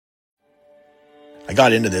I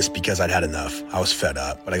got into this because I'd had enough. I was fed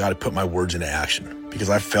up, but I got to put my words into action because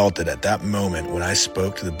I felt that at that moment when I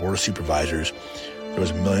spoke to the Board of Supervisors, there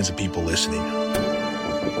was millions of people listening.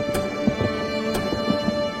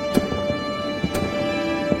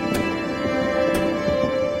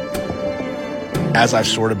 As I've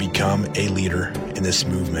sort of become a leader in this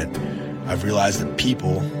movement, I've realized that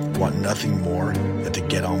people want nothing more than to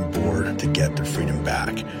get on board to get their freedom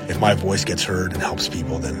back. If my voice gets heard and helps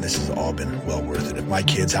people, then this has all been well worth it. If my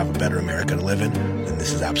kids have a better America to live in, then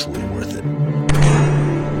this is absolutely worth it.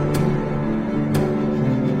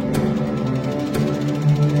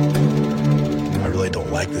 I really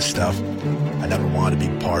don't like this stuff. I never wanted to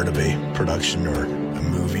be part of a production or a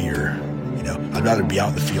movie or, I'd rather be out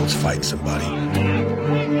in the fields fighting somebody.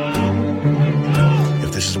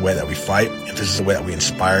 If this is the way that we fight, if this is the way that we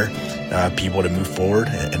inspire people to move forward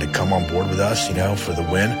and to come on board with us, for the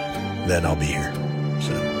win, then I'll be here.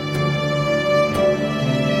 So.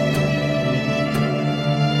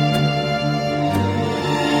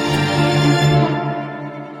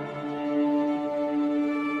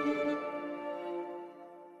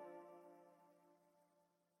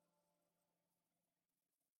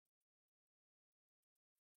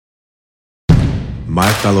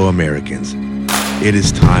 My fellow Americans, it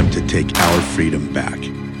is time to take our freedom back.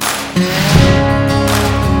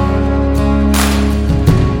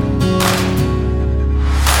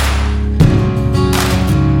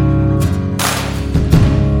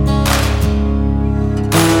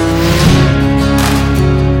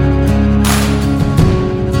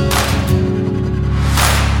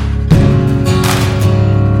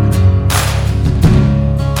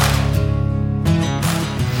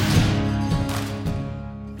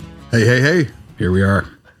 Hey, here we are.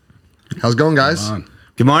 How's it going, guys?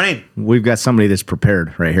 Good morning. We've got somebody that's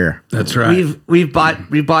prepared right here. That's right. We've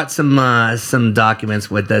bought some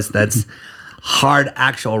documents with us. That's hard,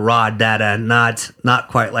 actual raw data, not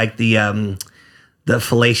quite like the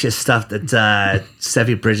fallacious stuff that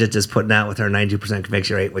Steffi Bridget is putting out with her 92%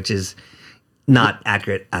 conviction rate, which is not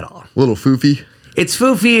accurate at all. A little foofy. It's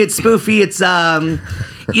foofy. It's spoofy. It's in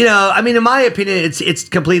my opinion, it's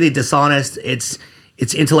completely dishonest.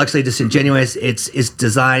 It's intellectually disingenuous. It's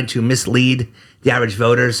designed to mislead the average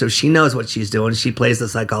voter. So she knows what she's doing. She plays the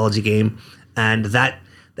psychology game, and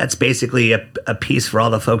that's basically a piece for all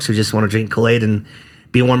the folks who just want to drink Kool-Aid and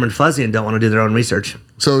be warm and fuzzy and don't want to do their own research.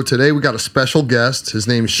 So today we got a special guest. His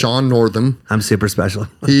name's Sean Northam. I'm super special.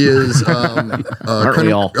 He is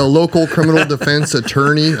a local criminal defense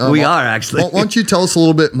attorney. We are, actually. Why don't you tell us a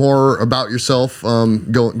little bit more about yourself?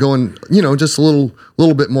 Going, just a little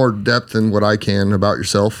bit more depth than what I can about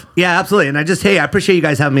yourself. Yeah, absolutely. And I appreciate you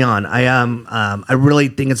guys having me on. I really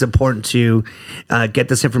think it's important to get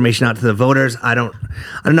this information out to the voters. I don't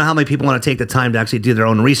know how many people want to take the time to actually do their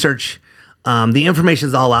own research. The information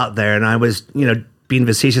is all out there, and I was, being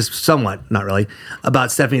facetious somewhat, not really,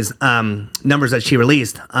 about Stephanie's numbers that she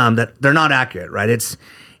released, that they're not accurate, right? It's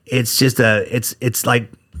just it's like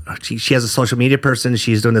she has a social media person.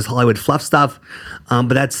 She's doing this Hollywood fluff stuff, but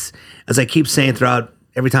that's, as I keep saying throughout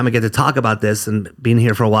every time I get to talk about this and being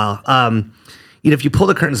here for a while. If you pull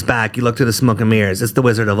the curtains back, you look through the smoke and mirrors. It's the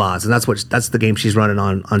Wizard of Oz, and that's the game she's running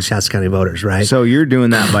on Shasta County voters, right? So you're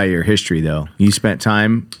doing that by your history, though. You spent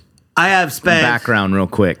time. I have spent background real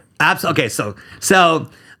quick. Absolutely. Okay, so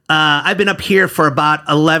I've been up here for about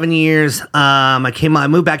 11 years. I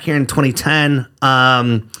moved back here in 2010,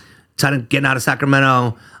 getting out of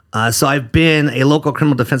Sacramento. So I've been a local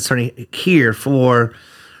criminal defense attorney here for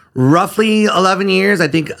roughly 11 years. I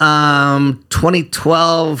think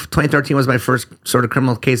 2013 was my first sort of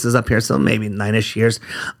criminal cases up here, so maybe 9-ish years.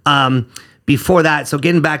 Before that, so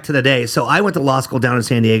getting back to the day, so I went to law school down in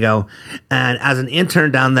San Diego, and as an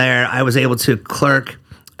intern down there, I was able to clerk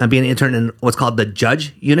and be an intern in what's called the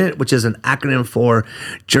Judge Unit, which is an acronym for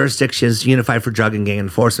Jurisdictions Unified for Drug and Gang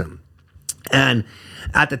Enforcement. And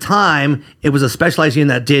at the time, it was a specialized unit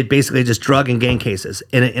that did basically just drug and gang cases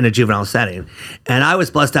in a juvenile setting. And I was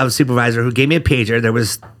blessed to have a supervisor who gave me a pager. There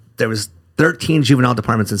was 13 juvenile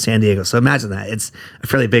departments in San Diego. So imagine that. It's a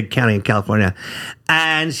fairly big county in California.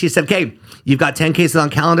 And she said, okay, you've got 10 cases on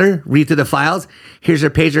calendar, read through the files. Here's your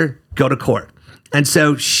pager, go to court. And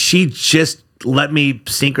so she just let me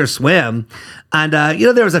sink or swim. And,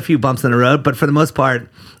 there was a few bumps in the road, but for the most part,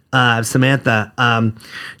 Samantha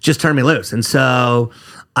just turned me loose. And so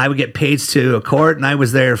I would get paged to a court, and I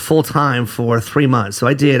was there full time for 3 months. So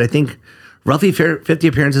I did, I think, roughly 50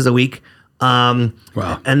 appearances a week. Wow.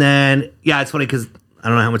 And then, it's funny because I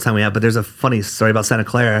don't know how much time we have, but there's a funny story about Santa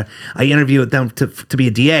Clara. I interviewed with them to be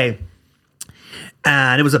a DA,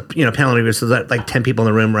 and it was a panel interview, so that like 10 people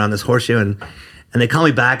in the room around this horseshoe, And they call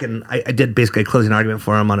me back, and I did basically a closing argument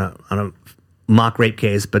for them on a mock rape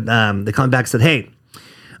case. But they called me back and said, hey,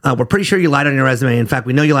 we're pretty sure you lied on your resume. In fact,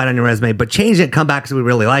 we know you lied on your resume, but change it, come back because we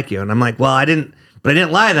really like you. And I'm like, well, I didn't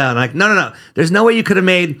lie though. And I'm like, no. There's no way you could have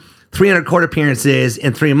made 300 court appearances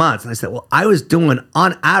in 3 months. And I said, well, I was doing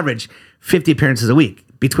on average 50 appearances a week,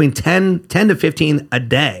 between 10 to 15 a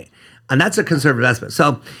day. And that's a conservative estimate.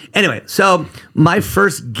 So anyway, my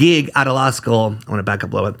first gig out of law school, I want to back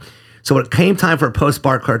up a little bit. So when it came time for a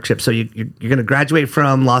post-bar clerkship, so you're going to graduate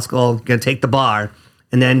from law school, you're going to take the bar,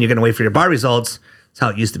 and then you're going to wait for your bar results. That's how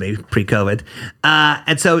it used to be pre-COVID.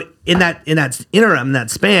 And so in that interim, that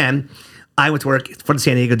span, I went to work for the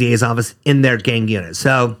San Diego DA's office in their gang unit.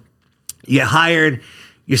 So you get hired,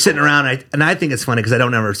 you're sitting around, and I think it's funny because I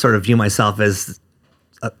don't ever sort of view myself as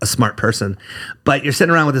a smart person, but you're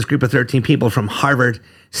sitting around with this group of 13 people from Harvard,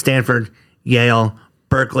 Stanford, Yale,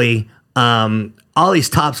 Berkeley, all these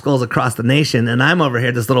top schools across the nation, and I'm over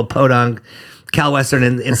here, this little podunk, Cal Western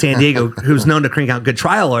in San Diego, who's known to crank out good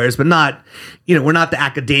trial lawyers, but not, we're not the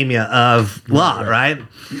academia of law, right?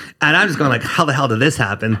 And I'm just going like, how the hell did this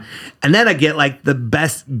happen? And then I get like the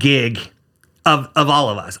best gig of all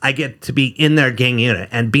of us. I get to be in their gang unit,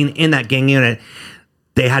 and being in that gang unit,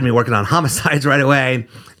 they had me working on homicides right away.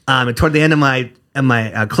 And toward the end of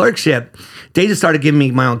my clerkship, they just started giving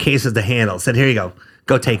me my own cases to handle. Said, here you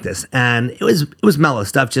go take this. And it was mellow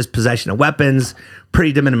stuff, just possession of weapons,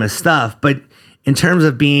 pretty de minimis stuff. But in terms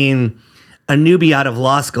of being a newbie out of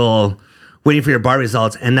law school, waiting for your bar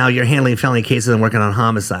results, and now you're handling felony cases and working on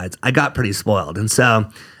homicides, I got pretty spoiled. And so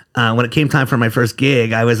when it came time for my first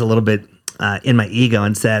gig, I was a little bit in my ego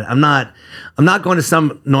and said, I'm not going to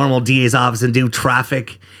some normal DA's office and do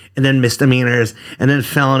traffic and then misdemeanors and then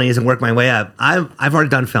felonies and work my way up. I've already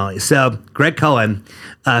done felonies. So Greg Cohen,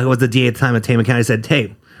 who was the DA at the time at Tama County, said,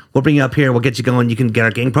 hey, we'll bring you up here. We'll get you going. You can get our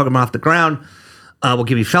gang program off the ground. We'll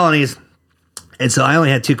give you felonies. And so I only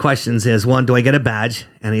had two questions. Is one, do I get a badge?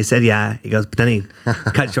 And he said, yeah. He goes, but then he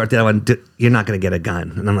cut short the other one, you're not going to get a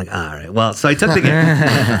gun. And I'm like, all right. Well, so I took the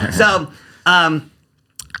gun. So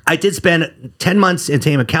I did spend 10 months in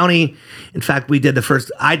Tama County. In fact, I did the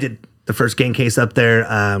first gang case up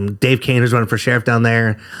there. Dave Kane, who's running for sheriff down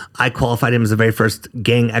there, I qualified him as the very first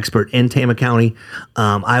gang expert in Tama County.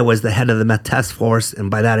 I was the head of the meth task force. And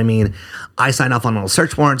by that, I mean, I signed off on all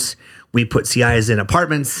search warrants. We put CIs in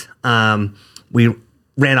apartments. We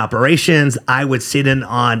ran operations. I would sit in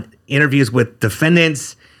on interviews with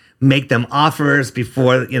defendants, make them offers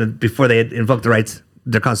before they had invoked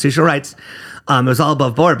their constitutional rights. It was all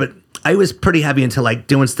above board, but I was pretty heavy into like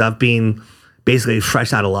doing stuff, being basically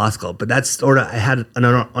fresh out of law school. But that's sort of, I had an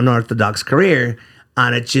unorthodox career,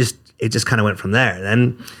 and it just kind of went from there.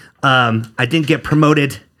 Then I didn't get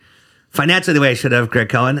promoted financially the way I should have, Greg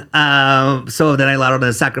Cohen. So then I lateral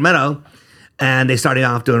to Sacramento, and they started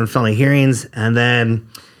off doing felony hearings, and then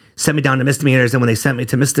sent me down to misdemeanors. And when they sent me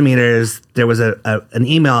to misdemeanors, there was an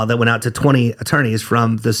email that went out to 20 attorneys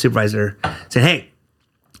from the supervisor saying, hey,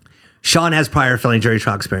 Sean has prior felony jury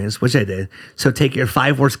trial experience, which I did. So take your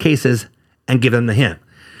 5 worst cases and give them to him.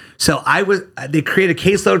 So they created a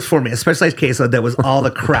caseload for me, a specialized caseload that was all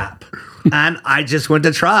the crap. And I just went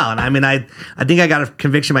to trial. And I mean, I think I got a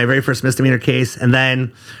conviction my very first misdemeanor case, and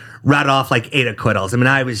then rattled off like 8 acquittals. I mean,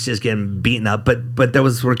 I was just getting beaten up. But there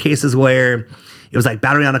were cases where it was like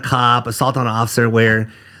battery on a cop, assault on an officer,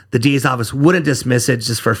 where the DA's office wouldn't dismiss it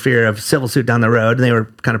just for fear of civil suit down the road, and they were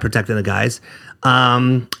kind of protecting the guys.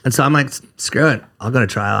 And so I'm like, screw it, I'll go to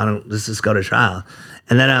trial. Let's just go to trial.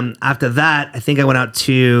 And then after that, I think I went out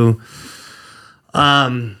to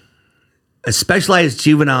a specialized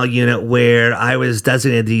juvenile unit where I was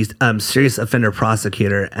designated the serious offender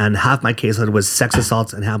prosecutor, and half my caseload was sex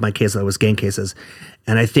assaults and half my caseload was gang cases.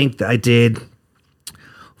 And I think that I did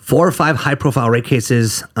 4 or 5 high-profile rape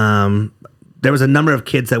cases. There was a number of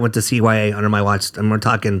kids that went to CYA under my watch, and we're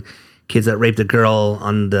talking kids that raped a girl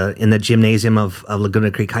in the gymnasium of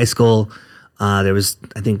Laguna Creek High School. There was,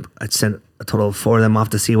 I think, I sent a total of 4 of them off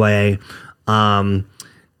to CYA.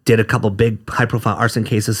 Did a couple big high-profile arson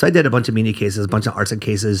cases. So I did a bunch of media cases, a bunch of arson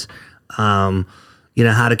cases. Had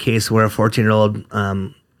a case where a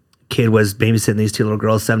 14-year-old kid was babysitting these 2 little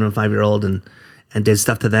girls, 7 and 5-year-old, and did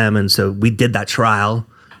stuff to them. And so we did that trial.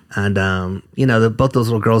 And, both those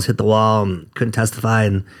little girls hit the wall and couldn't testify,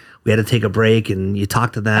 and we had to take a break, and you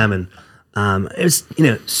talk to them, and it was,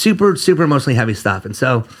 super, super emotionally heavy stuff. And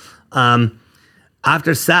so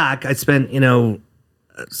after SAC, I spent,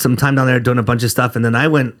 some time down there doing a bunch of stuff, and then I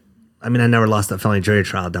never lost a felony jury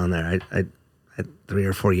trial down there. I had 3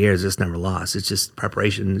 or 4 years, just never lost. It's just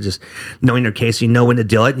preparation, just knowing your case. You know when to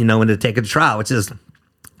do it, you know when to take it to trial, which is,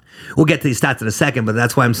 we'll get to these stats in a second, but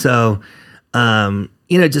that's why I'm so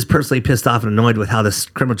just personally pissed off and annoyed with how this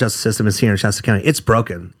criminal justice system is here in Shasta County. It's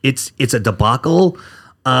broken. It's a debacle.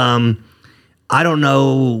 I don't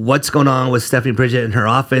know what's going on with Stephanie Bridget in her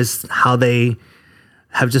office, how they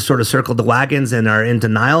have just sort of circled the wagons and are in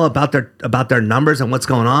denial about their numbers and what's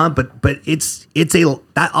going on. But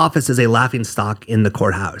that office is a laughing stock in the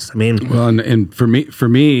courthouse. I mean, well, and for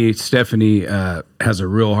me, Stephanie has a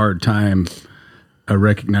real hard time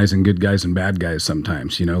recognizing good guys and bad guys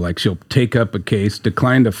sometimes. Like she'll take up a case,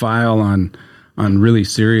 decline to file on really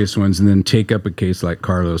serious ones, and then take up a case like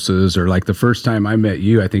Carlos's, or like the first time I met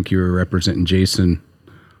you, I think you were representing Jason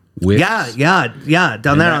Wicks. Yeah,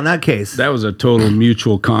 down there on that case. That was a total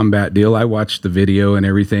mutual combat deal. I watched the video and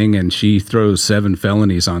everything, and she throws 7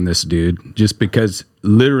 felonies on this dude just because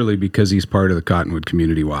he's part of the Cottonwood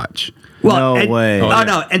Community Watch. Well, no way.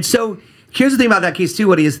 No. And so here's the thing about that case too,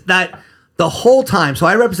 Woody, is that the whole time, so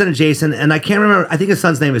I represented Jason, and I can't remember, I think his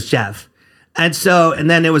son's name was Jeff. And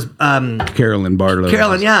then it was Carolyn Barlow.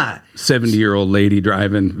 Carolyn, yeah. 70-year-old lady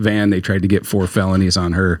driving van. They tried to get 4 felonies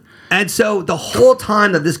on her. And so the whole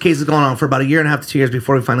time that this case is going on, for about 1.5 to 2 years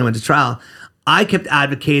before we finally went to trial, I kept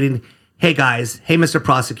advocating, hey guys, hey Mr.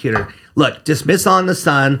 Prosecutor, look, dismiss on the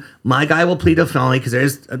son. My guy will plead a felony because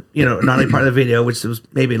there's not only part of the video, which was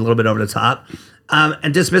maybe a little bit over the top,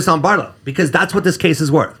 and dismiss on Barlow because that's what this case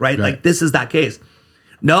is worth, right? Like this is that case.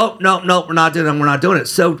 No, we're not doing it.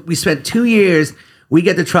 So we spent 2 years, we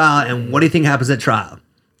get to trial, and what do you think happens at trial?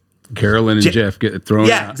 Carolyn and Jeff get thrown out.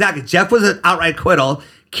 Yeah, exactly. Jeff was an outright acquittal.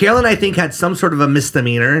 Carolyn, I think, had some sort of a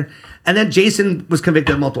misdemeanor. And then Jason was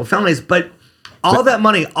convicted of multiple felonies. But all that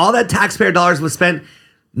money, all that taxpayer dollars was spent.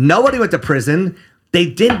 Nobody went to prison. They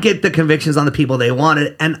didn't get the convictions on the people they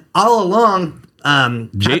wanted. And all along,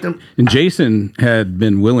 Jason had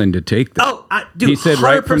been willing to take that. Dude, he said 100%.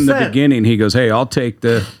 Right from the beginning, he goes, "Hey, I'll take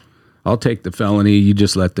the felony. You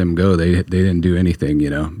just let them go. They didn't do anything,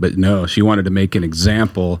 But no, she wanted to make an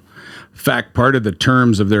example. In fact, part of the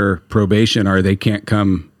terms of their probation are they can't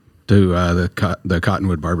come to the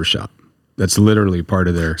Cottonwood Barbershop. That's literally part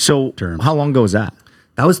of their terms. How long ago was that?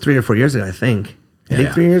 That was 3 or 4 years ago, I think. I think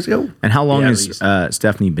 3 years ago. And how long has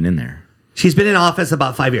Stephanie been in there? She's been in office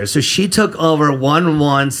about 5 years. So she took over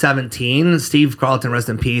 1/1/17. Steve Carlton, rest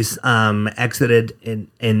in peace, exited in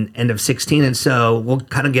end of 16. And so we'll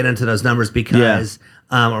kind of get into those numbers because,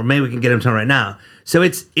 or maybe we can get into them right now. So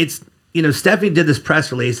it's Stephanie did this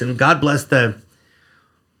press release, and God bless there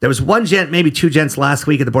was one gent, maybe 2 gents last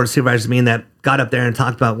week at the Board of Supervisors meeting that got up there and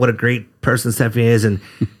talked about what a great person Stephanie is, and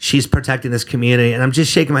she's protecting this community. And I'm just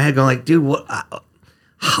shaking my head going like, dude,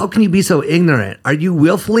 how can you be so ignorant? Are you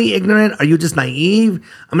willfully ignorant? Are you just naive?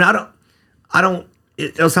 I mean, I don't,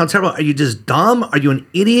 it'll sound terrible. Are you just dumb? Are you an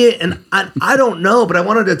idiot? And I don't know, but I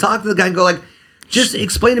wanted to talk to the guy and go like, just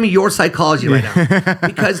explain to me your psychology right now.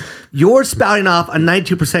 Because you're spouting off a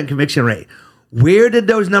 92% conviction rate. Where did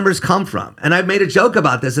those numbers come from? And I've made a joke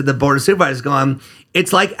about this at the Board of Supervisors going,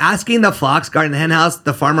 it's like asking the fox guarding the hen house.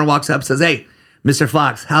 The farmer walks up and says, hey, Mr.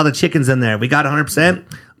 Fox, how are the chickens in there? We got 100%?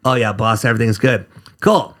 Oh yeah, boss, everything's good.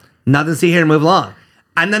 Cool. Nothing to see here, move along.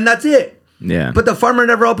 And then that's it. Yeah. But the farmer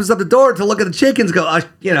never opens up the door to look at the chickens, go,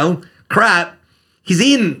 crap. He's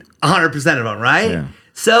eating 100% of them, right? Yeah.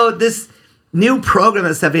 So this new program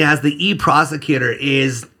that Stephanie has, the e-prosecutor,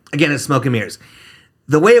 is, again, it's smoke and mirrors.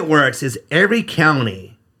 The way it works is every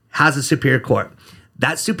county has a superior court.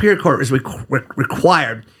 That superior court is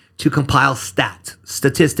required to compile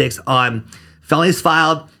statistics on felonies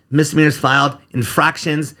filed, misdemeanors filed,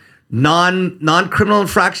 infractions, non-criminal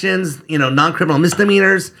infractions, non-criminal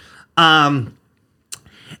misdemeanors. And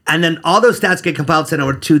then all those stats get compiled, sent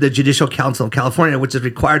over to the Judicial Council of California, which is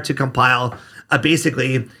required to compile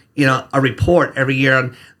basically a report every year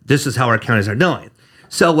on this is how our counties are doing.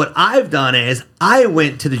 So what I've done is I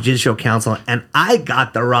went to the Judicial Council and I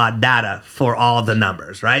got the raw data for all the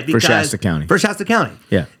numbers, right? For Shasta County. For Shasta County.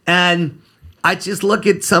 Yeah. And I just look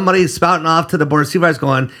at somebody spouting off to the Board of Supervisors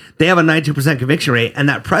going, they have a 92% conviction rate, and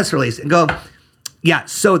that press release, and go, yeah,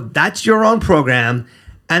 so that's your own program.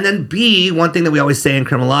 And then B, one thing that we always say in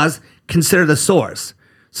criminal laws, consider the source.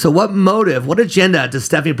 So what motive, what agenda does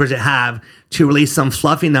Stephanie Bridget have to release some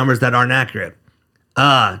fluffy numbers that aren't accurate?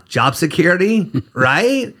 Job security,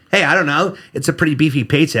 right? Hey, I don't know. It's a pretty beefy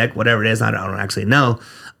paycheck, whatever it is. I don't actually know.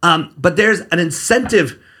 But there's an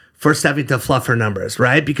incentive for Stephanie to fluff her numbers,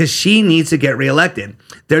 right? Because she needs to get reelected.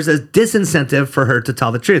 There's a disincentive for her to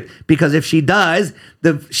tell the truth, because if she does,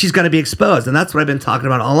 she's going to be exposed. And that's what I've been talking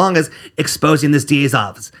about all along, is exposing this DA's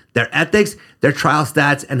office, their ethics, their trial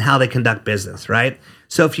stats, and how they conduct business, right?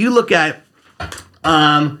 So if you look at,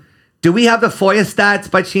 do we have the FOIA stats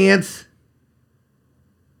by chance?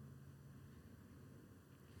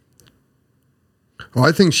 Well,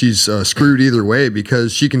 I think she's screwed either way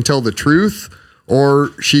because she can tell the truth or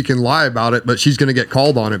she can lie about it, but she's going to get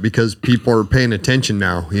called on it because people are paying attention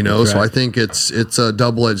now, you know? So I think it's a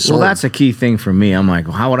double-edged sword. Well, that's a key thing for me. I'm like,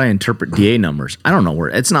 well, how would I interpret DA numbers? I don't know where.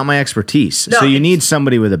 It's not my expertise. No, so you need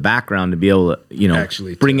somebody with a background to be able to, you know,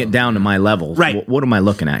 Actually bring it down to my level. Right. What am I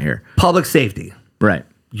looking at here? Public safety. Right.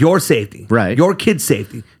 Your safety, Right. Your kids'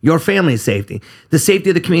 safety, your family's safety, the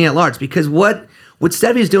safety of the community at large. Because what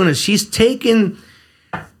Steffi's doing is she's taking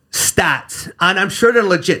stats, and I'm sure they're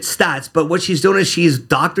legit stats, but what she's doing is she's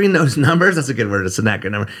doctoring those numbers. That's a good word. It's an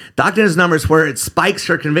accurate number. Doctoring those numbers where it spikes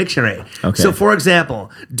her conviction rate. Okay. So, for example,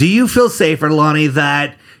 do you feel safer, Lonnie,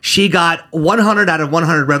 that she got 100 out of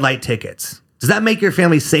 100 red light tickets? Does that make your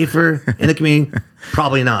family safer in the community?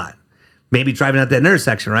 Probably not. Maybe driving at that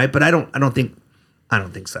intersection, right? But I don't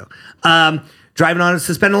think so. Driving on a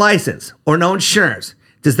suspended license or no insurance.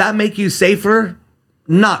 Does that make you safer?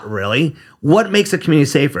 Not really. What makes a community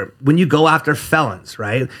safer? When you go after felons,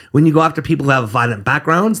 right? When you go after people who have violent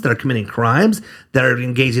backgrounds, that are committing crimes, that are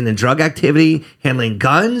engaging in drug activity, handling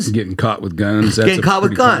guns. Getting caught with guns. That's Getting caught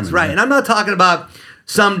with guns, common, right? And I'm not talking about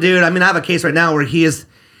some dude. I mean, I have a case right now where his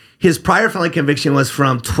prior felony conviction was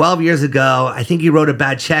from 12 years ago. I think he wrote a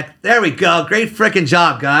bad check. There we go. Great freaking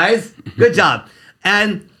job, guys. Good job.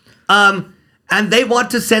 And they want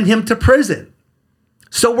to send him to prison.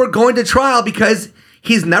 So we're going to trial because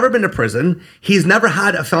he's never been to prison. He's never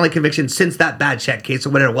had a felony conviction since that bad check case or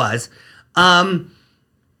whatever it was. And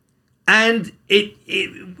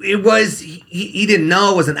it was, he didn't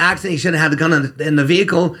know it was an accident. He shouldn't have had the gun in the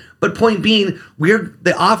vehicle. But point being,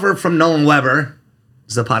 the offer from Nolan Weber,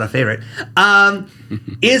 Zapata favorite,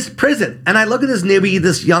 is prison. And I look at this newbie,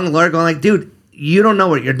 this young lawyer going like, dude, you don't know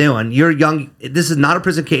what you're doing. You're young. This is not a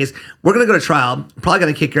prison case. We're going to go to trial. I'm probably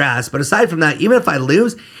going to kick your ass. But aside from that, even if I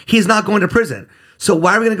lose, he's not going to prison. So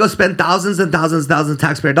why are we going to go spend thousands and thousands and thousands of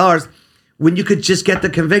taxpayer dollars when you could just get the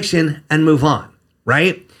conviction and move on,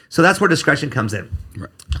 right? So that's where discretion comes in.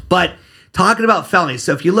 Right. But talking about felonies,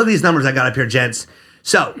 so if you look at these numbers I got up here, gents.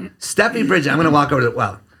 So Stephanie Bridget, I'm going to walk over to,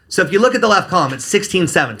 well, so if you look at the left column, it's 16,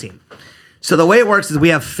 17. So the way it works is we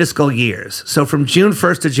have fiscal years. So from June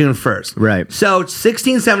 1st to June 1st. Right. So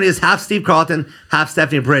 1670 is half Steve Carlton, half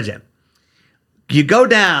Stephanie Bridget. You go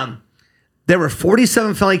down, there were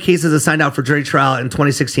 47 felony cases assigned out for jury trial in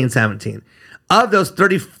 2016-17. Of those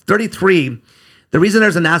 33, the reason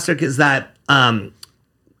there's an asterisk is that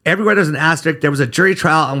everywhere there's an asterisk, there was a jury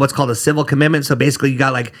trial on what's called a civil commitment. So basically you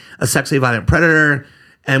got like a sexually violent predator,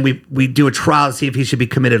 and we do a trial to see if he should be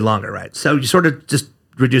committed longer, right? So you sort of just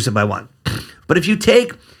reduce it by one. But if you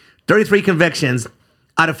take 33 convictions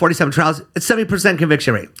out of 47 trials, it's 70%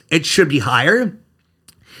 conviction rate. It should be higher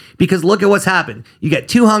because look at what's happened. You get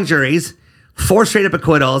 2 hung juries, 4 straight up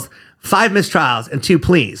acquittals, 5 mistrials, and 2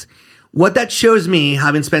 pleas. What that shows me,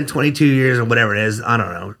 having spent 22 years or whatever it is, I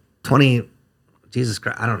don't know, 20, Jesus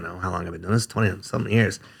Christ, I don't know how long I've been doing this, 20 something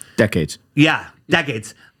years. Decades. Yeah,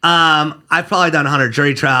 decades. I've probably done 100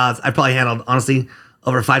 jury trials. I've probably handled, honestly,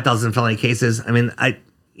 over 5,000 felony cases. I mean,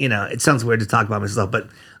 it sounds weird to talk about myself, but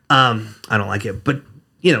I don't like it. But,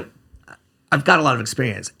 I've got a lot of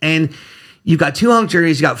experience. And you've got 2 hung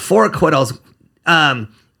juries, you got 4 acquittals.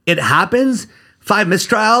 It happens, 5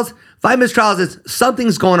 mistrials. 5 mistrials is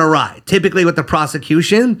something's going awry, typically with the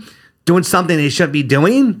prosecution doing something they shouldn't be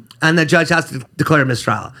doing, and the judge has to declare a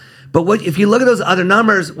mistrial. But if you look at those other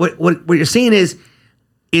numbers, what you're seeing is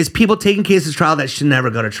people taking cases to trial that should never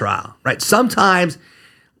go to trial, right? Sometimes,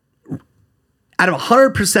 out of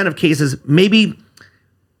 100% of cases, maybe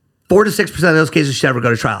 4 to 6% of those cases should never go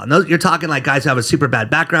to trial. And you're talking like guys who have a super bad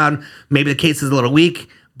background. Maybe the case is a little weak,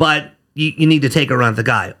 but you need to take a run at the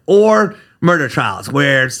guy. Or murder trials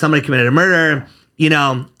where somebody committed a murder,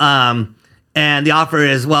 and the offer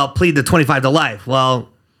is, well, plead to 25 to life. Well,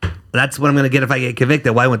 that's what I'm going to get if I get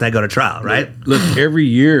convicted. Why wouldn't I go to trial, right? Look, every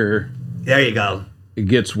year There you go. it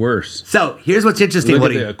gets worse. So here's what's interesting, Look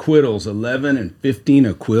Woody. at the acquittals, 11 and 15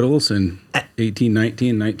 acquittals in 18,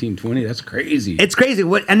 19, 19, 20. That's crazy. It's crazy.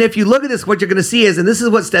 And if you look at this, what you're going to see is, and this is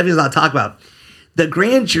what Stephanie's not talking about, the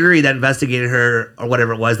grand jury that investigated her, or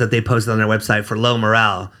whatever it was that they posted on their website for low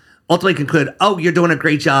morale, ultimately concluded, oh, you're doing a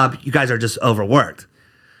great job. You guys are just overworked.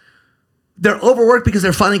 They're overworked because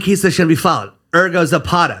they're filing cases that shouldn't be filed. Ergo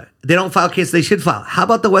Zapata. They don't file cases they should file. How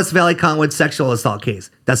about the West Valley Conwood sexual assault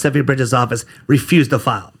case that Stephanie Bridges' office refused to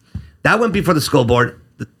file? That went before the school board.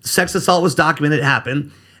 The sex assault was documented, it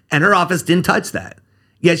happened, and her office didn't touch that.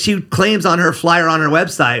 Yet she claims on her flyer on her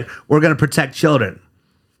website, we're going to protect children.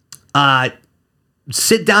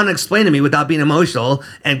 Sit down and explain to me without being emotional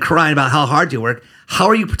and crying about how hard you work. How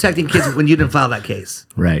are you protecting kids when you didn't file that case?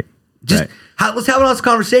 Right. Just let's have an honest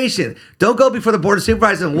conversation. Don't go before the board of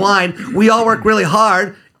supervisors and whine. We all work really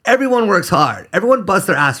hard. Everyone works hard. Everyone busts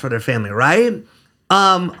their ass for their family, right?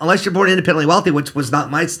 Unless you're born independently wealthy, which was not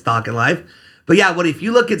my stock in life. But yeah, what if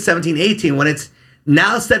you look at 17, 18, when it's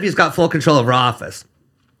now Steffi's got full control of her office,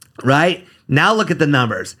 right? Now look at the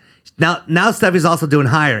numbers. Now Steffi's also doing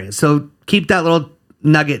hiring. So keep that little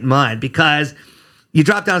nugget in mind because you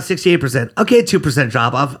drop down 68%. Okay, 2%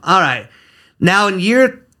 drop off. All right. Now in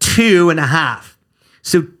year 2.5.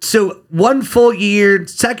 So 1 full year,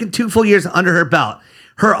 2 full years under her belt.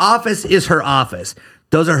 Her office is her office.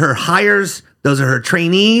 Those are her hires. Those are her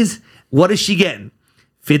trainees. What is she getting?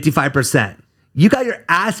 55%. You got your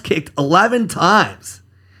ass kicked 11 times,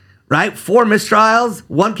 right? 4 mistrials,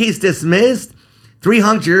 1 case dismissed, 3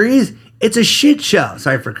 hung juries. It's a shit show.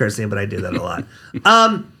 Sorry for cursing, but I do that a lot.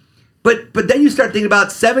 But then you start thinking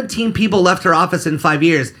about 17 people left her office in 5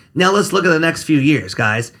 years. Now let's look at the next few years,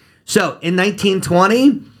 guys. So in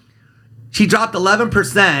 1920, she dropped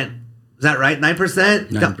 11%. Is that right? 9%?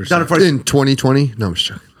 9%. In 2020? No, I'm just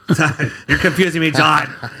joking. You're confusing me,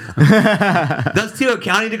 John. Those 2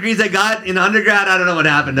 accounting degrees I got in undergrad, I don't know what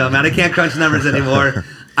happened to them, man. I can't crunch numbers anymore.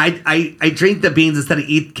 I drink the beans instead of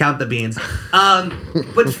count the beans.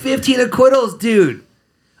 But 15 acquittals, dude.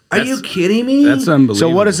 Are you kidding me? That's unbelievable. So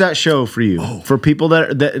what does that show for you? For people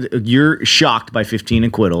that you're shocked by 15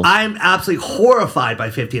 acquittals. I'm absolutely horrified by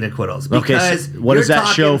 15 acquittals. Because so what does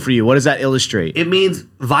that show for you? What does that illustrate? It means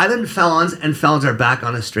violent felons and felons are back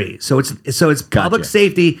on the street. So it's public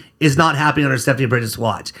safety is not happening under Stephanie Bridges'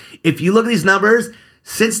 watch. If you look at these numbers,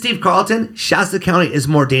 since Steve Carlton, Shasta County is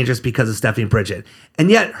more dangerous because of Stephanie Bridget.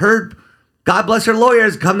 And yet God bless her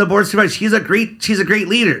lawyers, come to board of supervisors. She's a great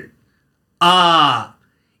leader.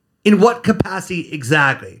 In what capacity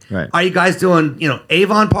exactly? Right. Are you guys doing,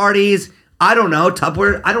 Avon parties? I don't know.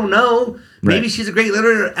 Tupperware? I don't know. Maybe she's a great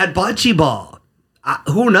leader at bocce ball.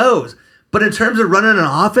 Who knows? But in terms of running an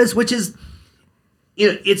office, which is,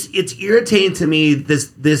 it's irritating to me,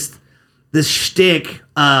 this shtick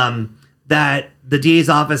that the DA's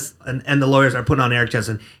office and the lawyers are putting on Eric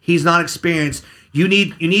Jensen. He's not experienced. You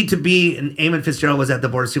need to be, and Eamon Fitzgerald was at the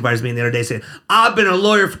board of supervisors meeting the other day saying, I've been a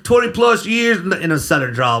lawyer for 20 plus years in a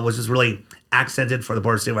southern drawl, which is really accented for the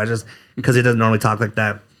board of supervisors because he doesn't normally talk like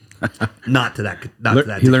that. Not to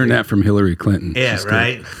that. He learned that from Hillary Clinton. Yeah,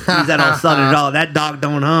 right. He's that old southern drawl. That dog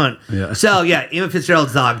don't hunt. Yeah. So yeah, Eamon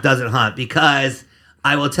Fitzgerald's dog doesn't hunt because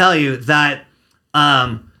I will tell you that,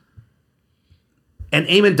 and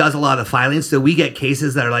Eamon does a lot of filings. So we get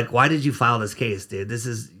cases that are like, why did you file this case, dude?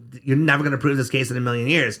 You're never going to prove this case in a million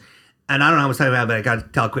years. And I don't know how much time I have, but I got to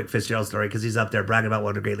tell a quick Fitzgerald story because he's up there bragging about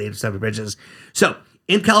what a great leader Stephanie Bridges is. So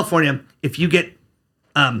in California, if you get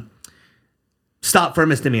stopped for a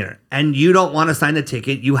misdemeanor and you don't want to sign the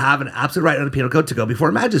ticket, you have an absolute right under the penal code to go before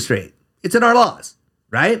a magistrate. It's in our laws,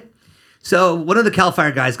 right? So one of the Cal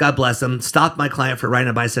Fire guys, God bless him, stopped my client for riding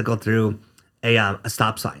a bicycle through a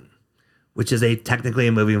stop sign, which is technically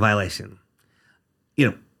a moving violation.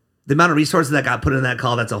 The amount of resources that got put in that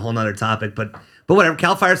call, that's a whole nother topic. But whatever.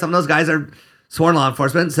 Cal Fire, some of those guys are sworn law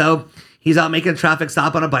enforcement. So he's out making a traffic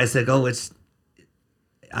stop on a bicycle, which,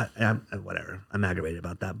 whatever. I'm aggravated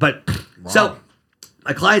about that. But So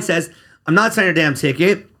my client says, I'm not signing your damn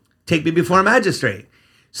ticket. Take me before a magistrate.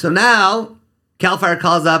 So now Cal Fire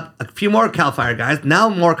calls up a few more Cal Fire guys. Now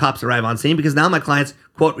more cops arrive on scene because now my client's,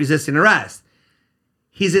 quote, resisting arrest.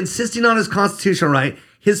 He's insisting on his constitutional right,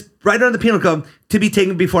 his right under the penal code, to be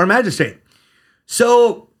taken before a magistrate.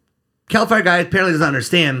 So Cal Fire guy apparently doesn't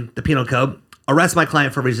understand the penal code, arrests my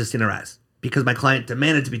client for resisting arrest because my client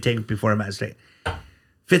demanded to be taken before a magistrate.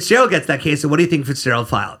 Fitzgerald gets that case, and what do you think Fitzgerald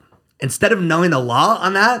filed? Instead of knowing the law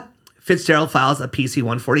on that, Fitzgerald files a PC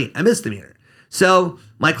 140, a misdemeanor. So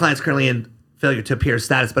my client's currently in failure to appear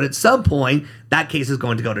status, but at some point, that case is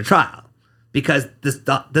going to go to trial because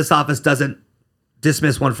this office doesn't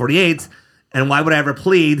dismiss 148s, and why would I ever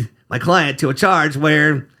plead my client to a charge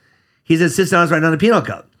where he's insisting on his right on the penal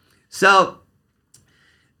code? So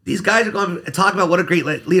these guys are going to talk about what a great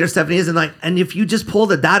leader Stephanie is, and if you just pull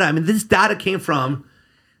the data, I mean, this data came from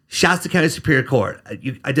Shasta County Superior Court.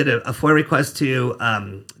 I did a FOIA request to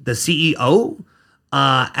the CEO,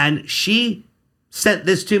 and she sent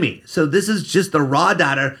this to me. So this is just the raw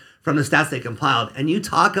data from the stats they compiled, and you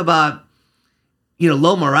talk about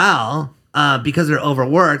low morale because they're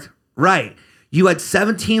overworked. Right. You had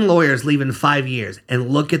 17 lawyers leave in 5 years, and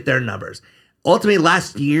look at their numbers. Ultimately,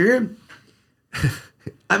 last year,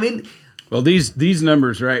 I mean... Well, these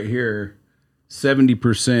numbers right here,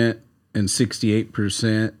 70% and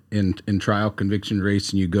 68% in trial conviction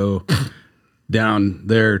rates, and you go down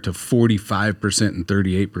there to 45% and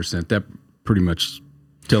 38%. That pretty much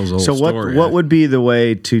Tells the whole So story. what would be the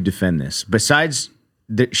way to defend this besides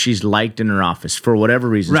that she's liked in her office for whatever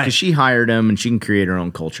reason? Right. Because she hired him and she can create her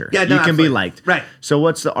own culture. Yeah, no, you can be absolutely. liked. Right. So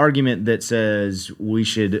what's the argument that says we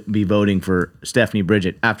should be voting for Stephanie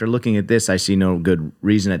Bridget? After looking at this, I see no good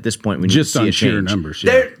reason at this point. We need just to see on a sheer change. numbers?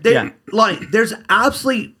 There, Lonnie, there's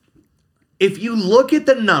absolutely, if you look at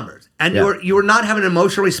the numbers and Yeah. you're not having an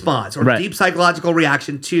emotional response or Right. deep psychological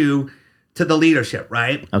reaction to the leadership,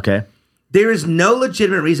 right? Okay. There is no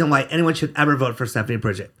legitimate reason why anyone should ever vote for Stephanie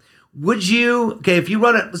Bridget. Would you, if you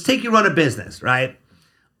let's take you run a business, right?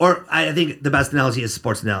 Or I think the best analogy is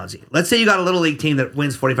sports analogy. Let's say you got a little league team that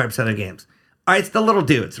wins 45% of games. All right, it's the little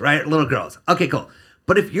dudes, right? Little girls. Okay, cool.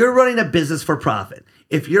 But if you're running a business for profit,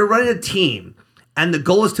 if you're running a team and the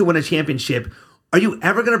goal is to win a championship, are you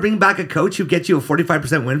ever going to bring back a coach who gets you a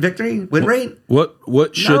 45% win rate?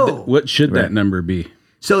 What should No. that Right. number be?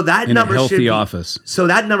 So that In a number healthy should be, office. So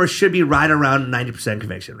that number should be right around 90%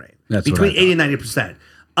 conviction rate. That's what between I 80 and 90%.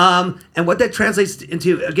 And what that translates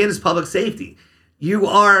into again is public safety. You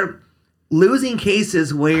are losing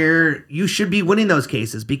cases where you should be winning those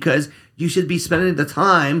cases because you should be spending the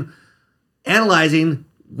time analyzing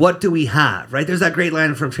what do we have, right? There's that great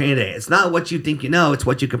line from Training Day. It's not what you think you know, it's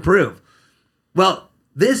what you can prove. Well,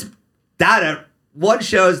 this data, one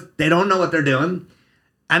shows they don't know what they're doing,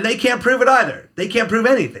 and they can't prove it either. They can't prove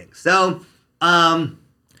anything. So,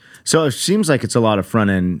 So it seems like it's a lot of front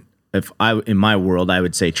end. In my world, I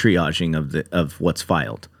would say triaging of what's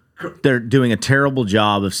filed. They're doing a terrible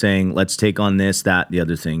job of saying, let's take on this, that, the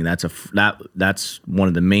other thing. That's one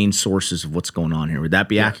of the main sources of what's going on here. Would that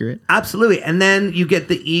be accurate? absolutely. And then you get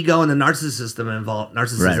the ego and the narcissism involved.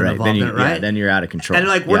 Right. Involved in it, right? Then you're out of control. And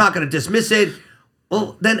like, we're Yeah. not going to dismiss it.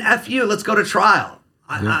 Well, then F you, let's go to trial.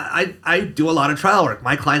 I do a lot of trial work.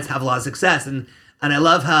 My clients have a lot of success. And I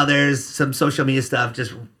love how there's some social media stuff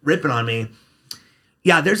just ripping on me.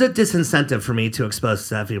 Yeah, there's a disincentive for me to expose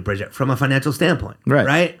Stephanie Bridget from a financial standpoint.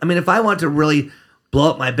 Right? I mean, if I want to really blow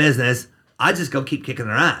up my business, I'd just go keep kicking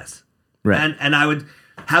their ass. Right. And I would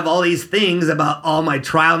have all these things about all my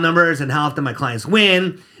trial numbers and how often my clients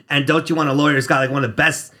win. And don't you want a lawyer who's got like one of the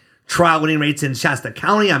best trial winning rates in Shasta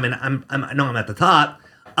County? I mean, I know I'm at the top.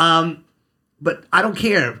 But I don't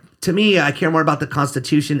care. To me, I care more about the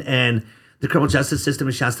Constitution and the criminal justice system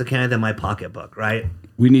in Shasta County than my pocketbook, right?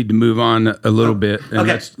 We need to move on a little bit, and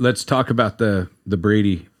okay. let's talk about the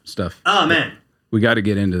Brady stuff. Oh, man. We got to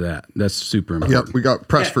get into that. That's super important. Yep, we got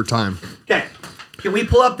pressed Okay. for time. Okay. Can we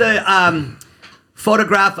pull up the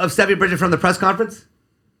photograph of Stephanie Bridget from the press conference,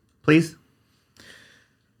 please?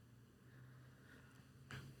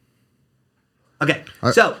 Okay.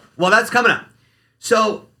 So, well, that's coming up.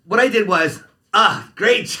 So, what I did was,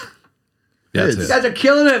 great. That's You it. guys are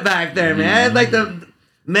killing it back there, man. Like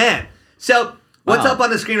man. So, what's up on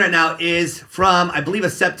the screen right now is from, I believe, a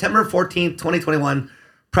September 14th, 2021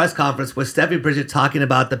 press conference with Stephanie Bridget talking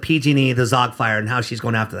about the PG&E, the Zog fire, and how she's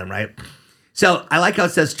going after them, right? So, I like how it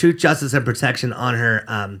says truth, justice, and protection on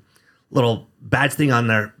her little badge thing on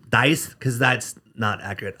their dice, because that's not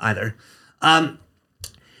accurate either.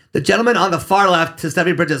 The gentleman on the far left to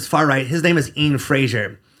Stephanie Bridget's far right, his name is Ian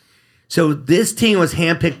Fraser. So this team was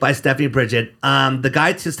handpicked by Stephanie Bridget. The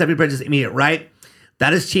guy to Stephanie Bridget's immediate right,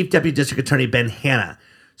 that is Chief Deputy District Attorney Ben Hanna.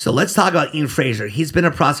 So let's talk about Ian Fraser. He's been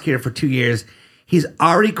a prosecutor for 2 years. He's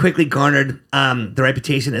already quickly garnered the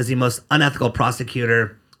reputation as the most unethical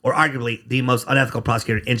prosecutor, or arguably the most unethical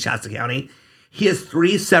prosecutor in Shasta County. He has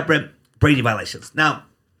 3 separate Brady violations. Now,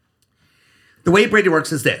 the way Brady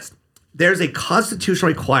works is this. There's a constitutional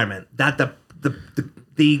requirement that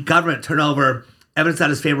the government turn over evidence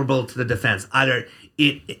that is favorable to the defense. Either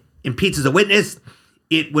it impeaches a witness,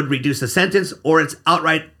 it would reduce a sentence, or it's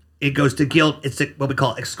outright, it goes to guilt. It's what we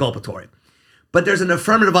call exculpatory. But there's an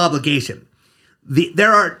affirmative obligation.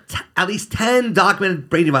 There are at least 10 documented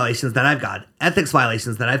Brady violations that I've got, ethics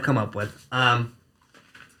violations that I've come up with. And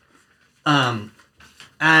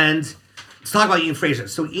let's talk about Ian Fraser.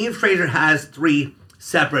 So Ian Fraser has 3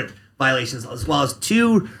 separate violations, as well as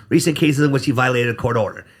 2 recent cases in which he violated a court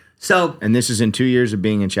order. So, And this is in 2 years of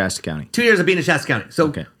being in Shasta County. 2 years of being in Shasta County. So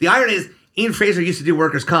Okay. the irony is, Ian Fraser used to do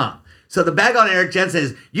workers' comp. So the bag on Eric Jensen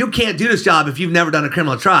is, you can't do this job if you've never done a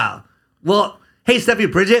criminal trial. Well, hey, Stephanie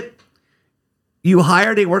Bridget, you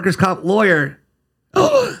hired a workers' comp lawyer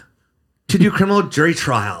to do criminal jury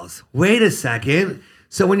trials. Wait a second.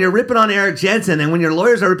 So when you're ripping on Eric Jensen, and when your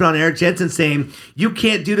lawyers are ripping on Eric Jensen saying, you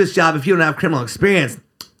can't do this job if you don't have criminal experience,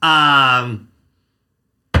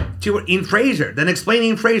 to Ian Fraser. Then explain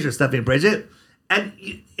Ian Fraser, Stephanie Bridget. And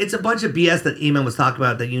it's a bunch of BS that Eamon was talking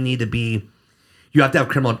about, that you have to have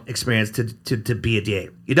criminal experience to be a DA.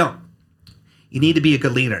 You don't. you need to be a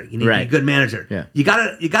good leader. You need to be a good manager. Yeah. You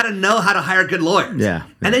gotta know how to hire good lawyers. Yeah.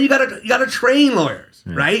 And then you gotta train lawyers,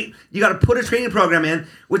 right? You gotta put a training program in,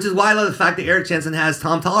 which is why I love the fact that Eric Jensen has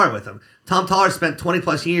Tom Toller with him. Tom Toller spent 20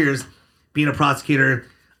 plus years being a prosecutor.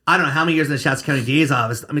 I don't know how many years in the Shasta County DA's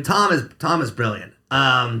office. I mean, Tom is brilliant.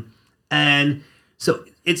 And so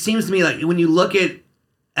it seems to me like when you look at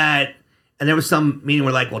and there was some meeting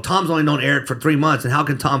where like, well, Tom's only known Eric for 3 months, and how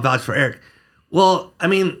can Tom vouch for Eric? Well, I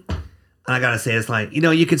mean, I gotta say, it's like,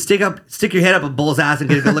 you could stick your head up a bull's ass and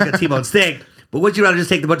get a good look at T-bone steak, but would you rather just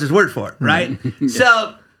take the butcher's word for it, right?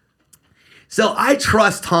 Yeah. So I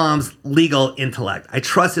trust Tom's legal intellect. I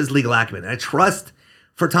trust his legal acumen. I trust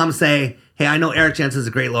for Tom to say, hey, I know Eric Jensen's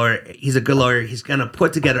a great lawyer. He's a good lawyer. He's gonna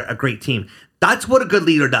put together a great team. That's what a good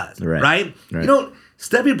leader does, right?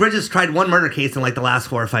 Stephanie Bridges tried one murder case in like the last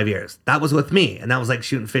 4 or 5 years. That was with me, and that was like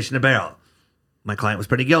shooting fish in a barrel. My client was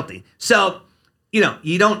pretty guilty. So, you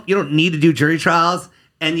don't need to do jury trials.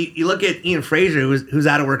 And you look at Ian Fraser, who's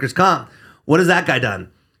out of workers' comp. What has that guy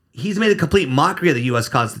done? He's made a complete mockery of the U.S.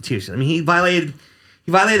 Constitution. I mean, he violated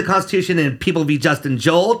the Constitution in People v. Justin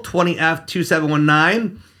Joel, 20F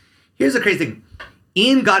 2719. Here's the crazy thing.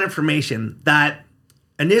 Ian got information that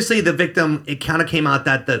initially the victim, it kind of came out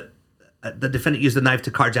that the defendant used a knife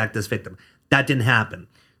to carjack this victim. That didn't happen.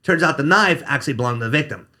 Turns out the knife actually belonged to the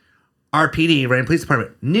victim. RPD, Reading Police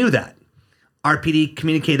Department, knew that. RPD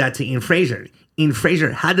communicated that to Ian Fraser. Ian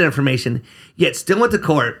Fraser had that information, yet still went to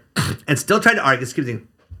court and still tried to argue,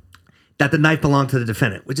 that the knife belonged to the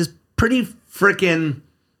defendant, which is pretty freaking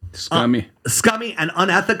scummy and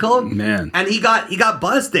unethical. Man. And he got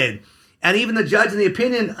busted. And even the judge in the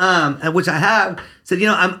opinion, which I have, said,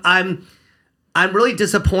 I'm really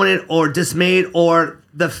disappointed or dismayed or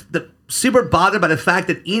the super bothered by the fact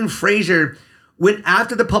that Ian Fraser went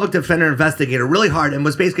after the public defender investigator really hard and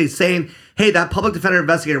was basically saying, hey, that public defender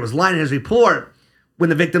investigator was lying in his report when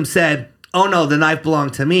the victim said, oh no, the knife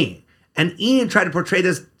belonged to me. And Ian tried to portray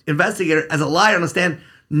this investigator as a liar on the stand,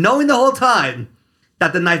 knowing the whole time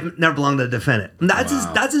that the knife never belonged to the defendant. And that's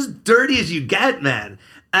as dirty as you get, man.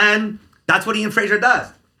 And that's what Ian Fraser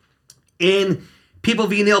does. In People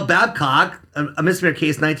v. Neil Babcock, a misdemeanor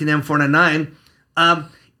case, 19M499,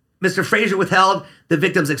 Mr. Fraser withheld the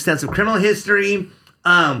victim's extensive criminal history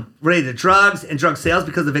related to drugs and drug sales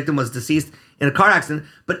because the victim was deceased in a car accident,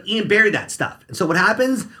 but Ian buried that stuff. And so what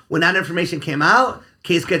happens when that information came out,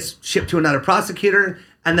 case gets shipped to another prosecutor,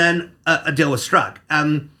 and then a deal was struck.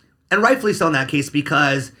 And rightfully so in that case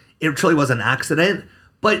because it truly was an accident.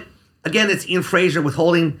 But again, it's Ian Fraser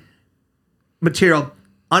withholding material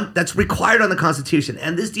that's required on the Constitution.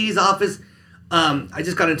 And this DA's office, I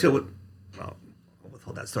just got into it with, well, I'll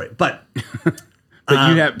withhold that story. But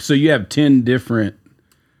you have 10 different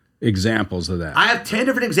examples of that. I have 10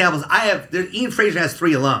 different examples. Ian Fraser has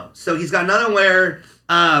 3 alone. So he's got another where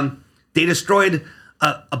they destroyed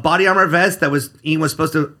a body armor vest that Ian was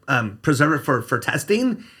supposed to preserve it for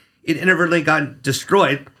testing. It inadvertently got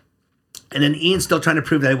destroyed. And then Ian's still trying to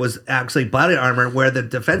prove that it was actually body armor, where the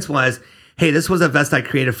defense was, hey, this was a vest I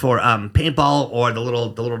created for paintball or the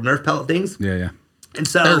little Nerf pellet things. Yeah. And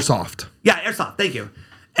so airsoft. Yeah, airsoft. Thank you.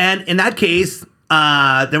 And in that case,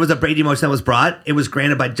 there was a Brady motion that was brought. It was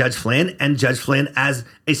granted by Judge Flynn, and Judge Flynn, as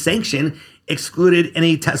a sanction, excluded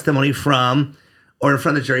any testimony from or in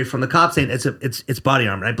front of the jury from the cop saying it's body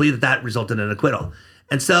armor. I believe that resulted in an acquittal.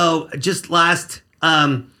 And so just last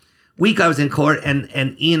week I was in court,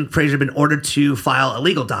 and Ian Fraser had been ordered to file a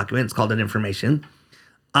legal document. It's called an information.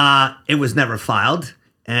 It was never filed,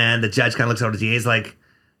 and the judge kind of looks over to the DA. He's like,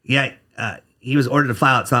 yeah, he was ordered to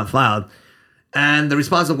file it. It's not filed. And the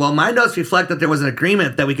response was, well, my notes reflect that there was an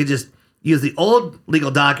agreement that we could just use the old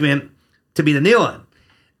legal document to be the new one.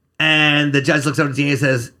 And the judge looks over to the DA and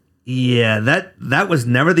says, yeah, that was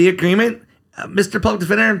never the agreement. Mr. Public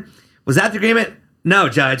Defender, was that the agreement? No,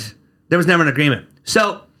 Judge, there was never an agreement.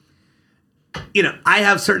 So, I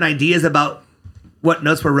have certain ideas about what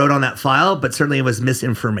notes were wrote on that file, but certainly it was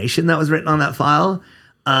misinformation that was written on that file.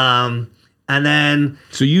 And then...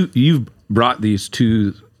 So you've brought these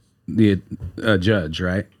to the judge,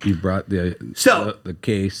 right? You brought the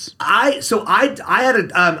case. I had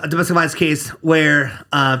a domestic violence case where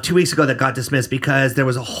 2 weeks ago that got dismissed because there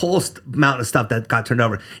was a whole amount of stuff that got turned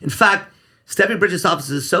over. In fact, Stephanie Bridges' office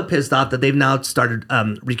is so pissed off that they've now started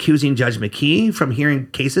recusing Judge McKee from hearing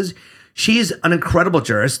cases. She's an incredible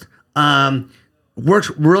jurist.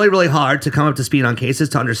 Works really, really hard to come up to speed on cases,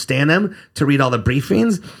 to understand them, to read all the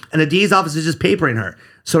briefings. And the DA's office is just papering her.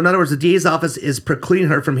 So in other words, the DA's office is precluding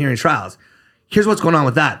her from hearing trials. Here's what's going on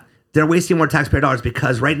with that. They're wasting more taxpayer dollars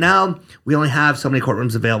because right now we only have so many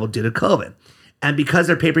courtrooms available due to COVID. And because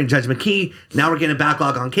they're papering Judge McKee, now we're getting a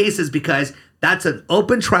backlog on cases because That's an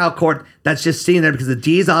open trial court that's just sitting there because the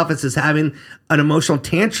DA's office is having an emotional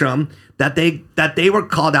tantrum that they were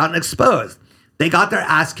called out and exposed. They got their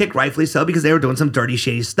ass kicked, rightfully so, because they were doing some dirty,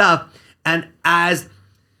 shady stuff. And as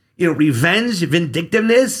revenge,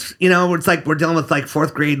 vindictiveness, it's like we're dealing with like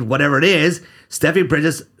fourth grade, whatever it is. Stephanie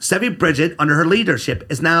Bridget, under her leadership,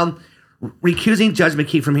 is now recusing Judge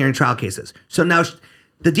McKee from hearing trial cases. So now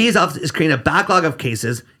the DA's office is creating a backlog of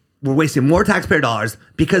cases. We're wasting more taxpayer dollars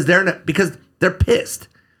because they're pissed.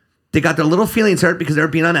 They got their little feelings hurt because they were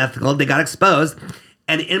being unethical. They got exposed.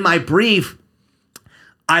 And in my brief,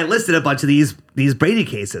 I listed a bunch of these Brady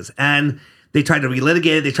cases, and they tried to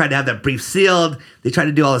relitigate it. They tried to have that brief sealed. They tried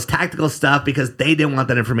to do all this tactical stuff because they didn't want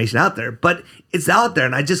that information out there. But it's out there,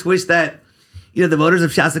 and I just wish that the voters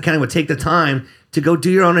of Shasta County would take the time to go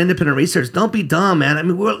do your own independent research. Don't be dumb, man. I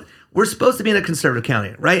mean, we're supposed to be in a conservative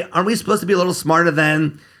county, right? Aren't we supposed to be a little smarter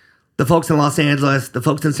than the folks in Los Angeles, the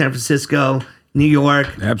folks in San Francisco, New York?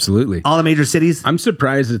 Absolutely. All the major cities? I'm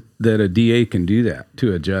surprised that a DA can do that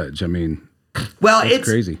to a judge. I mean, it's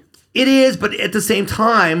crazy. It is, but at the same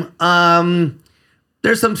time,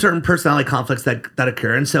 there's some certain personality conflicts that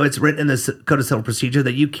occur. And so it's written in the Code of Civil Procedure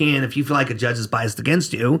that you can, if you feel like a judge is biased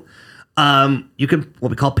against you, you can what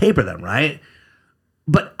we call paper them, right?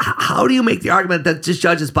 But how do you make the argument that this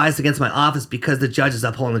judge is biased against my office because the judge is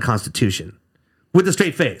upholding the Constitution with a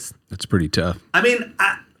straight face? That's pretty tough. I mean,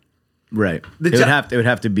 right. It would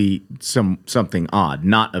have to be something odd,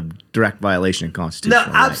 not a direct violation of constitutional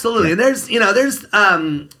No, absolutely. Right. And there's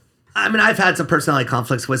I've had some personality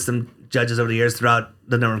conflicts with some judges over the years throughout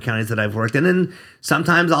the number of counties that I've worked in, and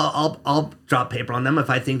sometimes I'll drop paper on them if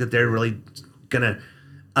I think that they're really gonna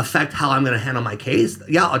affect how I'm gonna handle my case.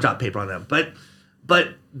 Yeah, I'll drop paper on them. But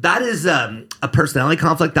that is a personality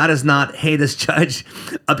conflict. That is not, hey, this judge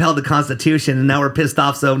upheld the Constitution and now we're pissed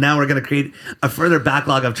off, so now we're going to create a further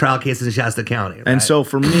backlog of trial cases in Shasta County. Right? And so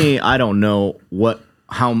for me, I don't know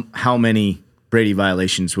how many Brady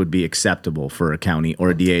violations would be acceptable for a county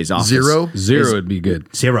or a DA's office. Zero would be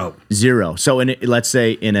good. Zero. So let's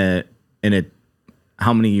say in a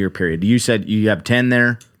how many year period? You said you have 10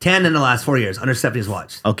 there? 10 in the last 4 years under Stephanie's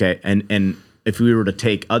watch. Okay, and if we were to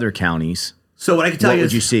take other counties, so what I can tell you is, what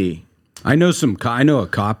would you see? I know a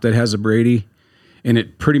cop that has a Brady, and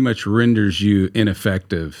it pretty much renders you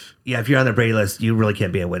ineffective. Yeah, if you're on the Brady list, you really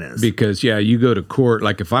can't be a witness. Because, you go to court.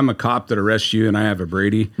 Like, if I'm a cop that arrests you and I have a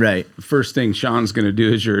Brady, right? The first thing Sean's going to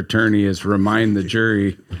do as your attorney is remind the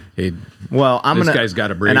jury, hey, this guy's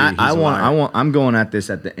got a Brady. And I'm going at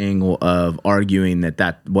this at the angle of arguing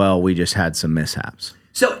that we just had some mishaps.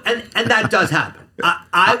 So, and that does happen.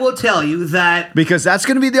 I will tell you that. Because that's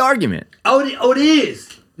going to be the argument. Oh, it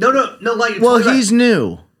is. No. Like, well, he's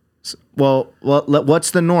new. Well,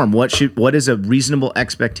 what's the norm? What is a reasonable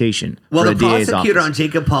expectation? Well, for the prosecutor office? on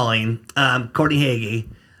Jacob Pauling, Courtney Hagee,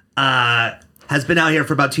 has been out here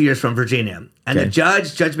for about 2 years from Virginia, and the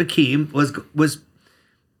Judge McKee, was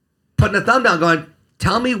putting a thumb down, going,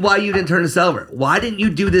 "Tell me why you didn't turn this over. Why didn't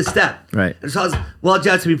you do this step?" Right. And so I was, well,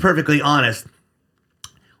 Judge, to be perfectly honest,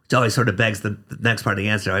 which always sort of begs the next part of the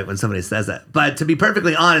answer, right? When somebody says that, but to be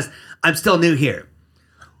perfectly honest, I'm still new here.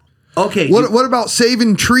 Okay. What about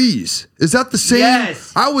saving trees? Is that the same?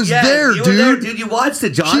 Yes. I was there, you dude. Were there, dude. You watched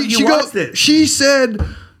it, John. You watched it. She said,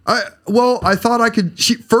 I thought I could.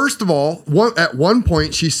 First of all, at one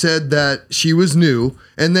point she said that she was new,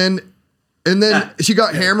 and then she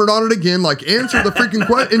got hammered on it again. Like, answer the freaking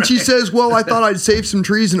question. And she says, well, I thought I'd save some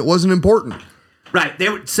trees and it wasn't important. Right.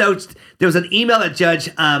 So there was an email that Judge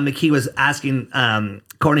McKee was asking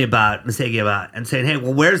Courtney about, and saying, hey,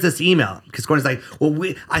 well, where's this email? Because Courtney's like,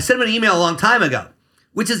 well, I sent him an email a long time ago,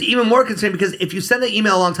 which is even more concerning because if you sent an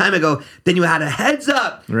email a long time ago, then you had a heads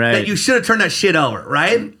up that you should have turned that shit over,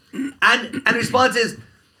 right? And the response is,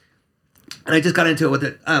 and I just got into it with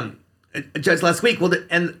a judge last week. Well,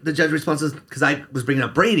 and the judge response is, because I was bringing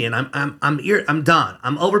up Brady, and I'm done.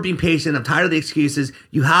 I'm over being patient. I'm tired of the excuses.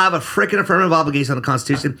 You have a freaking affirmative obligation on the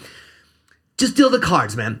Constitution. Just deal the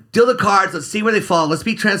cards, man. Deal the cards. Let's see where they fall. Let's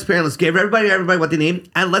be transparent. Let's give everybody what they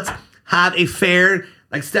need, and let's have a fair,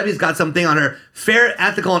 like Stephanie's got something on her, fair,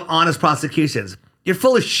 ethical, and honest prosecutions. You're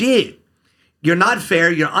full of shit. You're not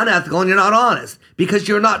fair, you're unethical, and you're not honest because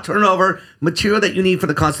you're not turning over material that you need for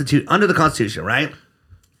the Constitution, under the Constitution, right?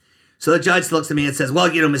 So the judge looks at me and says, well,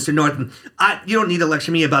 Mr. Norton, you don't need to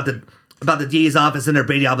lecture me about the DA's office and their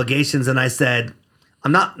Brady obligations. And I said,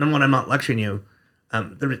 I'm not lecturing you.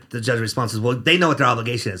 The judge responds is, well, they know what their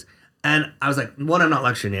obligation is. And I was like, one, I'm not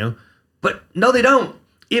lecturing you. But no, they don't.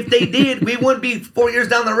 If they did, we wouldn't be 4 years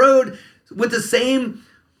down the road with the same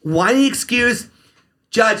whiny excuse.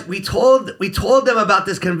 Judge, we told them about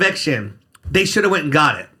this conviction. They should have went and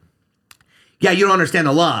got it. Yeah, you don't understand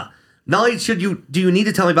the law. Not only do you need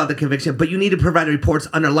to tell me about the conviction, but you need to provide reports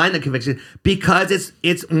underlying the conviction because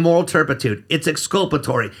it's moral turpitude, it's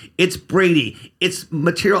exculpatory, it's Brady, it's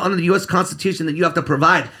material under the U.S. Constitution that you have to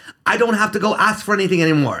provide. I don't have to go ask for anything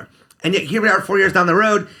anymore. And yet here we are 4 years down the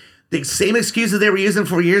road. The same excuses they were using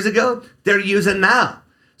 4 years ago, they're using now.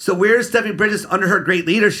 So where's Stephanie Bridges under her great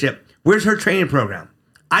leadership? Where's her training program?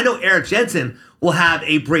 I know Eric Jensen will have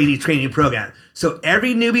a Brady training program. So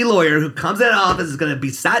every newbie lawyer who comes out of office is going to be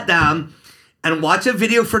sat down and watch a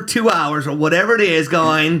video for 2 hours or whatever it is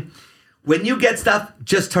going, when you get stuff,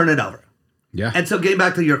 just turn it over. Yeah. And so getting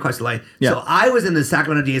back to your question, like, so I was in the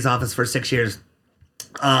Sacramento DA's office for 6 years.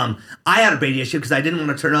 I had a Brady issue because I didn't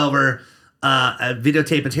want to turn over a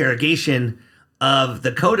videotape interrogation of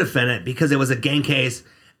the co-defendant because it was a gang case.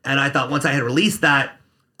 And I thought once I had released that,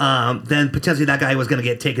 then potentially that guy was going to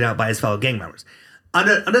get taken out by his fellow gang members.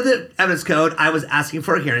 Under the evidence code, I was asking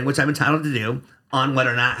for a hearing, which I'm entitled to do, on whether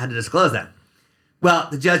or not I had to disclose that. Well,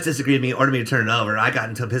 the judge disagreed with me, ordered me to turn it over. I got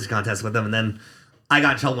into a pissing contest with them, and then I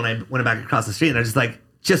got in trouble when I went back across the street, and they're just like,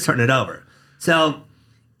 just turn it over. So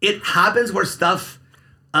it happens where stuff...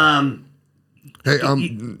 Hey,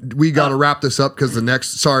 we got to wrap this up because the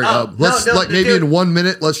next. Maybe in 1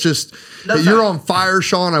 minute. Let's just. You're on fire,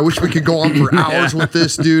 Sean. I wish we could go on for hours with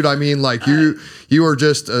this, dude. I mean, like you are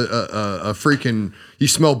just a freaking. You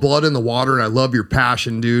smell blood in the water, and I love your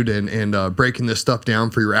passion, dude, and breaking this stuff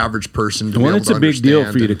down for your average person. Well, it's a big deal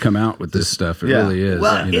for you to come out with this stuff. It really is.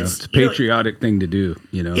 Well, it's a patriotic thing to do.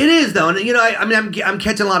 You know, it is though, and I'm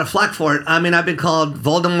catching a lot of flack for it. I mean, I've been called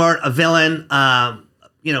Voldemort, a villain.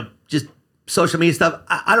 Just social media stuff.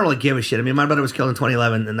 I don't really give a shit. I mean, my brother was killed in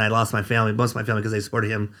 2011, and I lost my family, most of my family, because they supported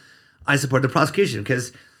him. I support the prosecution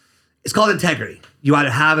because it's called integrity. You either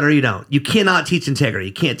have it or you don't. You cannot teach integrity.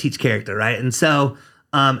 You can't teach character, right? And so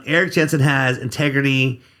Eric Jensen has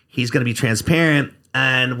integrity. He's going to be transparent.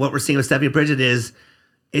 And what we're seeing with Stephanie Bridget is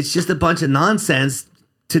it's just a bunch of nonsense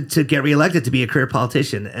to get reelected to be a career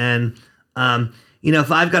politician. And,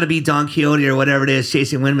 if I've got to be Don Quixote or whatever it is,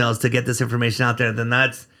 chasing windmills to get this information out there, then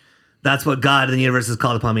that's what God and the universe has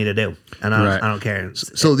called upon me to do. And I don't care.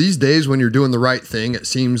 So these days when you're doing the right thing, it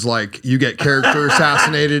seems like you get character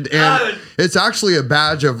assassinated. And it's actually a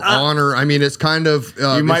badge of honor. I mean, it's kind of...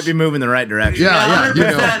 you might be moving the right direction. Yeah,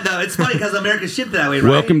 100%, though. It's funny because America's shipped that way, right?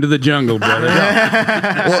 Welcome to the jungle, brother.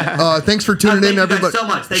 Well, thanks for tuning in, everybody. Thank you guys so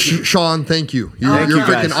much. Thank you. Sean, thank you. You're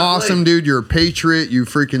freaking awesome, dude. You're a patriot. You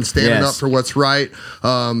freaking standing up for what's right.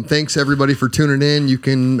 Thanks, everybody, for tuning in. You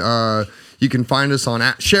can find us on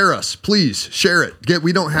share us, please share it.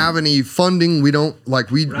 We don't have any funding. We don't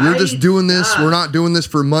we're just doing this. We're not doing this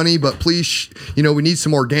for money, but please, we need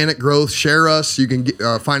some organic growth. Share us. You can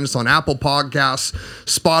find us on Apple Podcasts,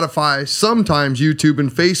 Spotify, sometimes YouTube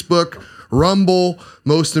and Facebook, Rumble,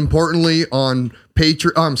 most importantly on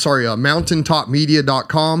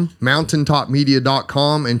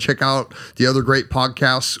mountaintopmedia.com, and check out the other great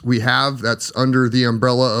podcasts we have that's under the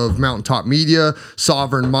umbrella of Mountaintop Media,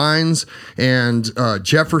 Sovereign Minds, and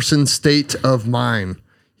Jefferson State of Mind.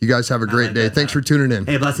 You guys have a great day. Thanks for tuning in.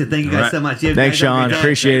 Hey, bless you. Thank you guys so much. Thanks, Sean.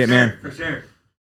 Appreciate it, man. For sure.